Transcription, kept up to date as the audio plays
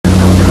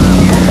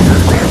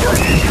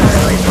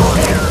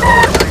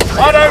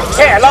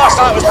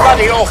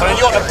bloody awful, and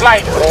you're to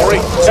blame,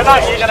 Corey.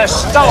 Tonight you're going to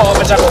starve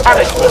as a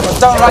punishment. I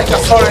don't like a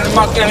foreign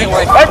mug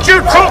anyway. Don't you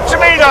talk to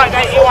me like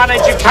that, you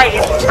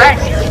uneducated prat.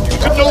 You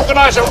couldn't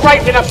organise a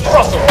rape in a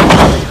brothel.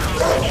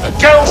 The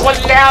girls were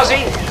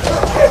lousy,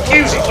 the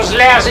music was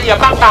lousy, you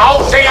mucked the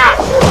whole thing up.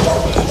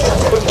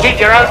 Couldn't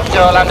keep your own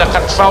girl under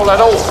control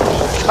at all.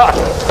 God.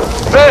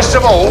 First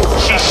of all,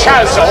 she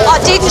shows off. I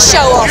didn't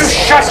show off. You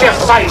shut your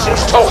face,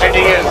 who's talking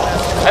to you?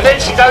 And then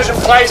she goes and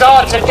plays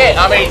hard to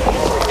get. I mean,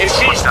 if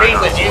she's been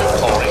with you,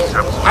 Corey,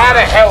 how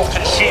the hell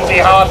can she be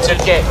hard to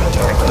get?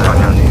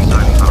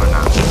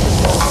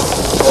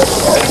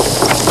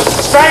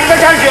 Spica,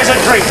 go get us a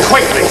drink,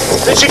 quickly.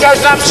 Then she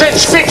goes and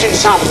upsets Fitch in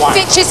some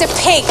way. Fitch is a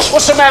pig.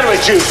 What's the matter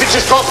with you? Fitch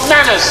has got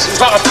manners. He's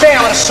like a bear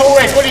on a sore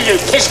head. What do you do,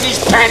 kiss his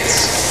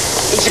pants?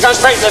 And she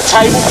goes back to the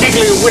table,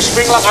 giggling and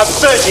whispering like a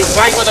virgin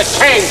playing with a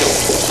candle.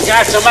 You're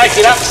going to have to make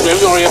it up to him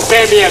or he'll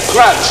bear me a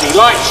grudge. He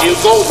likes you,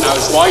 God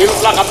knows why. You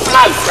look like a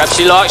bloke. Perhaps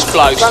he likes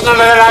blokes. None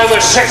of that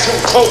homosexual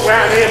talk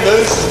round here,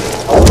 Moose.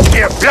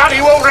 You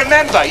bloody well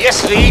remember,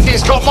 yesterday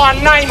evening's got my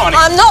name on it.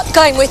 I'm not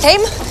going with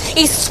him.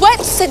 He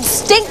sweats and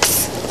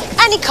stinks,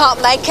 and he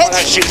can't make it.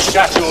 Why don't you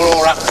shut your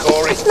all up,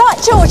 Corey?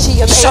 Like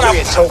Georgie, you mean? Shut up. What are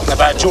you talking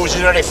about?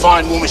 Georgie's a really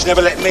fine woman. She's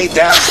never let me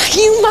down.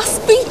 You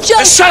must be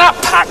joking. Shut up,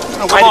 Pat.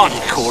 Oh, come on,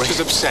 Corey. She's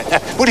upset.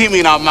 What do you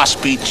mean I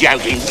must be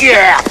joking?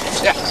 Yeah.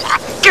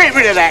 Get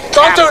rid of that.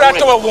 Don't do that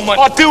to a woman.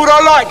 I do what I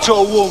like to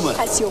a woman.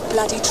 That's your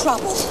bloody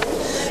trouble.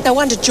 No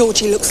wonder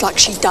Georgie looks like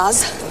she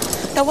does.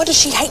 No wonder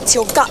she hates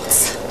your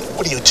guts.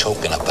 What are you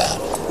talking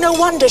about? No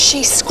wonder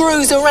she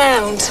screws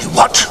around.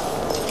 What?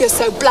 You're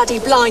so bloody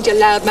blind, you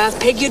loudmouth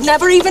pig, you'd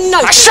never even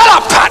notice. Shut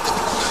up, Pat!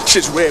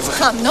 She's raving.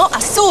 I'm not, I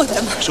saw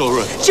them. Saw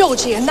her?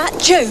 Georgie and that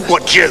Jew.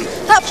 What Jew?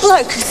 That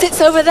bloke who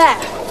sits over there,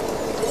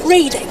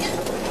 reading.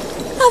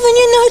 Haven't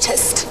you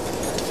noticed?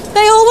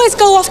 They always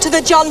go off to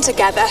the John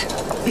together.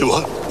 You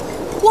what?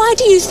 Why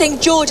do you think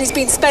Georgie's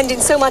been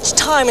spending so much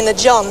time in the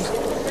John?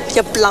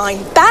 You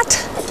blind bat.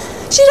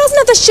 She doesn't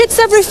have the shits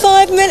every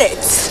 5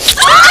 minutes.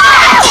 Ah!